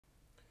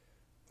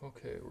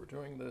Okay, we're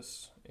doing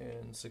this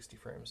in 60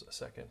 frames a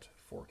second,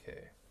 4K.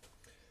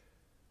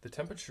 The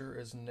temperature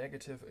is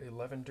negative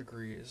 11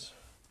 degrees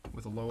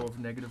with a low of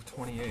negative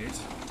 28.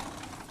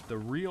 The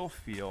real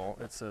feel,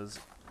 it says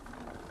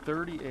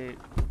 38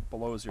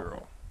 below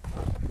zero.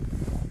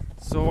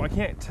 So I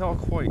can't tell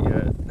quite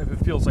yet if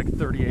it feels like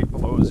 38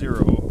 below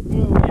zero.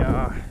 Ooh,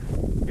 yeah,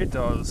 it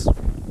does.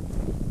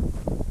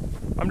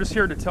 I'm just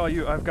here to tell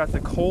you I've got the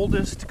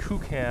coldest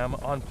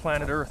QooCam on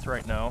planet Earth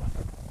right now.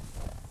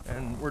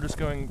 And we're just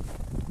going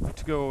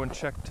to go and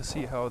check to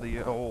see how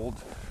the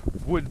old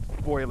wood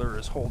boiler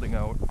is holding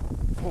up.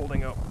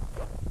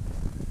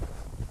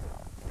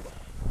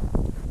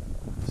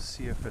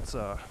 See if it's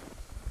a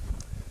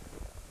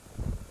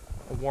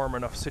warm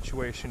enough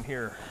situation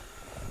here.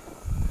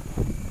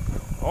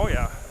 Oh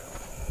yeah,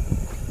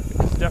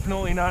 it's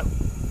definitely not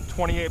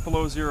 28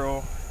 below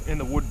zero in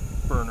the wood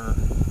burner.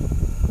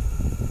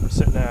 We're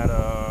sitting at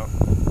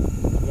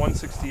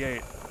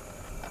 168.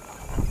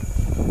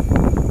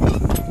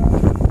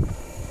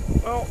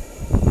 Well,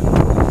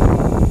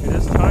 it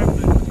is time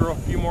to throw a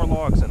few more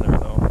logs in there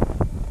though,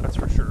 that's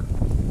for sure.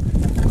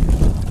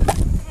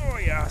 Oh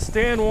yeah,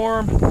 staying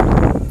warm,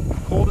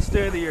 coldest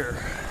day of the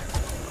year.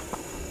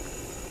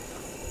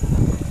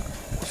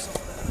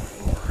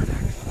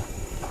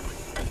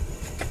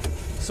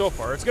 So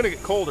far, it's gonna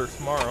get colder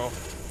tomorrow.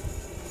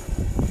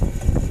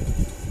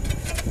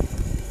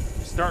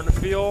 Starting to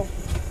feel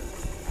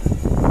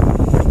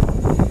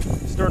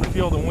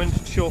the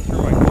wind chill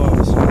through my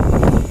gloves.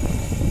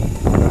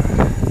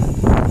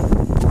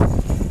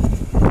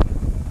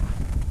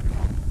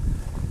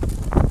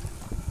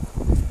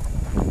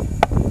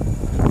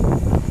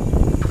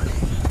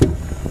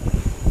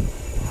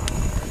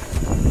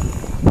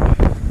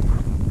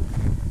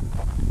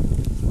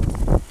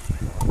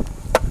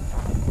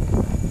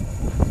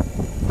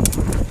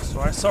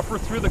 I suffer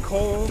through the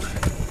cold,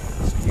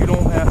 so you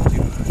don't have to.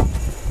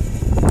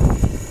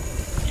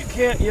 You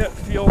can't yet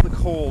feel the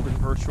cold in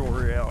virtual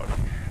reality.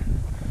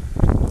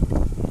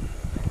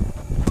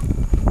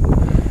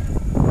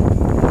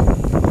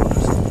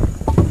 Just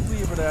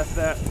leave it at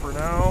that for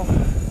now.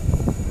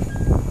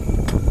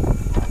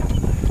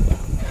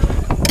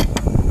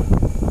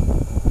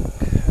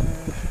 Okay.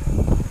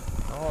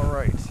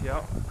 Alright,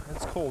 yeah,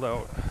 it's cold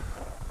out.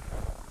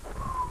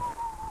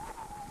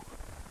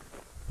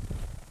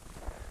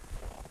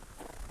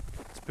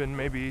 Been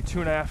maybe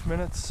 2.5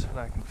 minutes and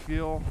I can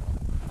feel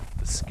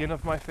the skin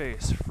of my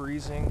face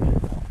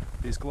freezing.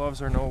 These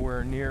gloves are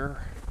nowhere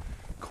near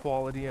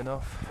quality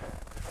enough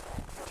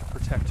to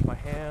protect my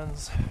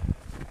hands.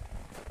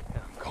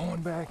 And I'm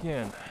going back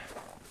in.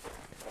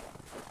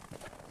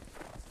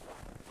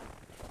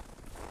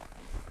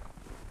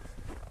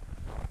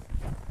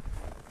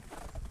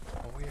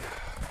 Oh yeah.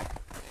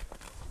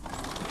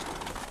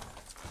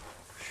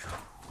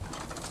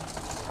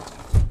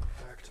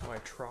 Back to my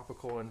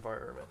tropical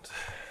environment.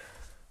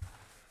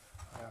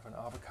 I have an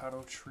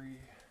avocado tree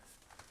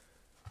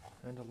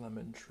and a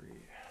lemon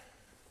tree.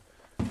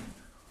 Let's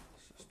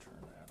just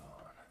turn that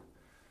on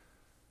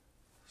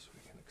so we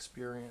can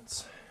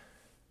experience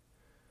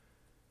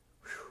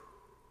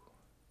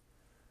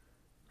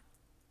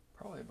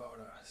probably about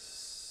a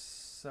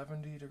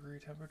 70-degree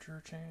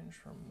temperature change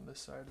from this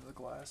side of the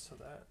glass to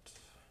that.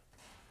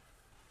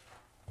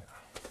 Yeah.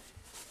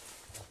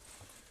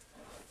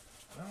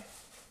 Well,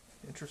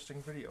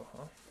 interesting video,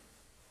 huh?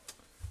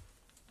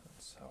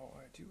 That's how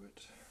I do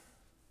it.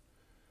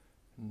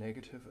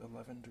 Negative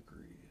 11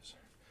 degrees.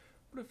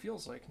 But it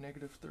feels like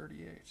negative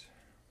 38.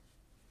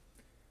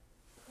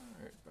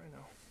 Alright, bye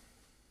now.